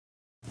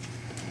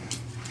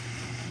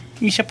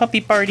It's a puppy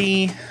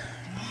party.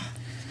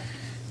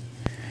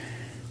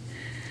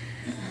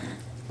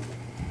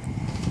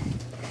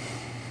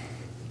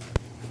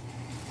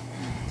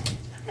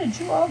 How did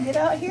you all get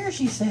out here,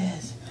 she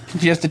says.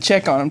 She has to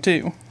check on them,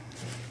 too.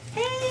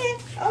 Hey,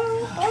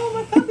 oh,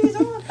 my puppies,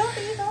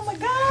 oh my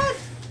God.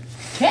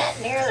 Cat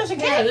in here, there's a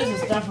cat. Yeah, this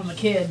is stuff from the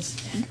kids.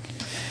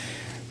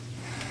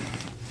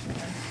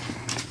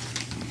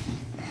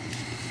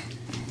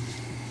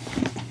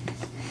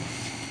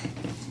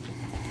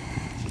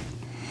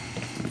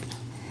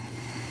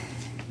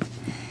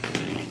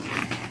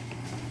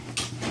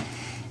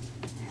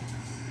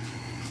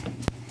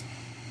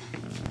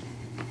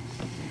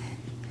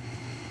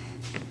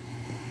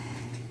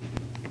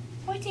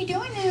 What's he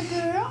doing, little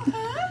girl,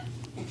 huh?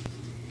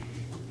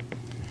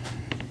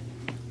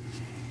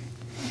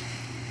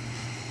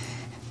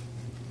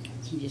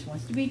 She just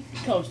wants to be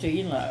close to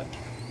you and loved.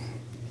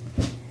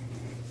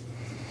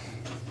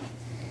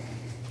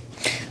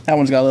 That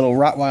one's got a little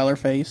rottweiler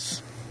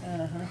face.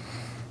 Uh-huh.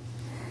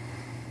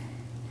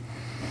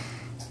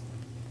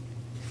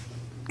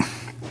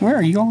 Where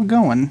are you all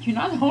going? You're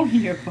not holding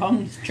your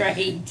phone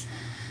straight.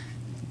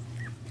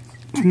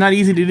 It's not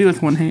easy to do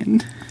with one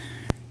hand.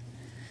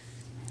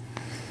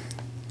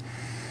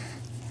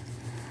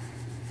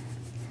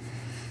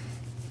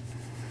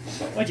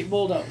 Watch it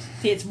bulldoze.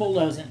 See, it's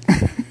bulldozing.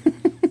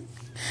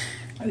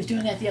 I was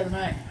doing that the other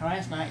night, or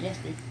last night,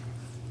 yesterday.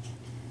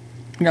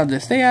 Y'all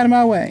just stay out of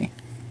my way.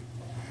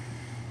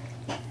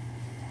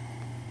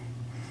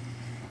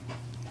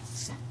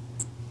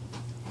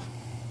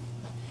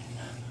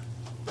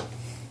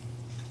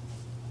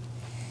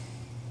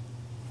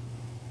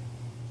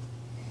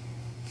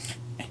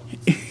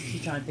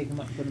 She's trying to pick him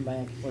up and put him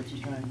back. What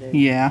she's trying to do.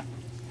 Yeah.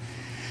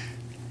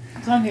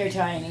 Come here,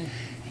 Tiny.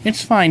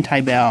 It's fine,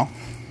 Tybell.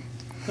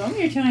 Come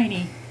here,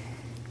 Tiny.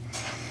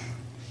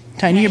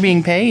 Tiny, you're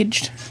being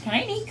paged.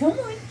 Tiny, come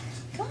on.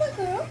 Come on,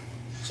 girl.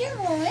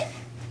 Come on.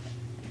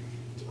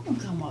 Don't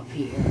come up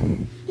here.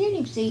 Let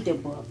him see the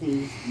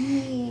puppies.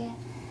 Yeah.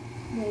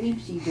 Let him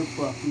see the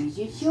puppies.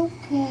 It's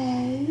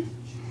okay.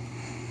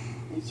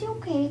 It's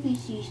okay if he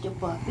sees the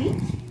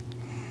puppies.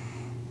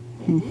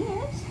 It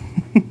is.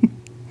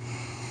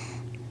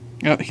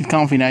 Oh, he's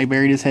comfy now. He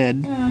buried his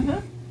head. Uh-huh.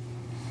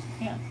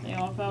 Yeah, they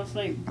all fell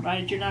asleep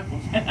right at your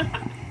knuckles.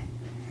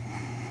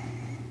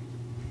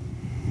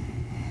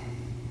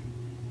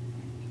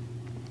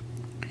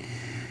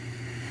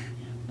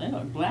 They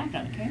look black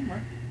on the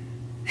camera.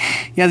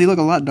 Yeah, they look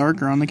a lot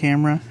darker on the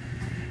camera.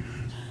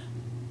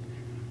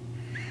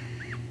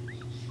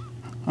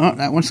 Oh,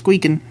 that one's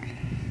squeaking.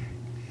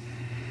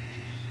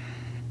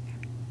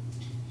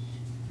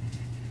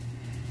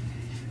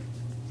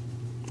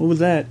 What was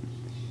that?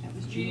 That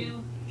was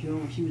Jill.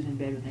 Jill, she was in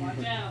bed with him.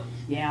 Watch out.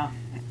 Yeah.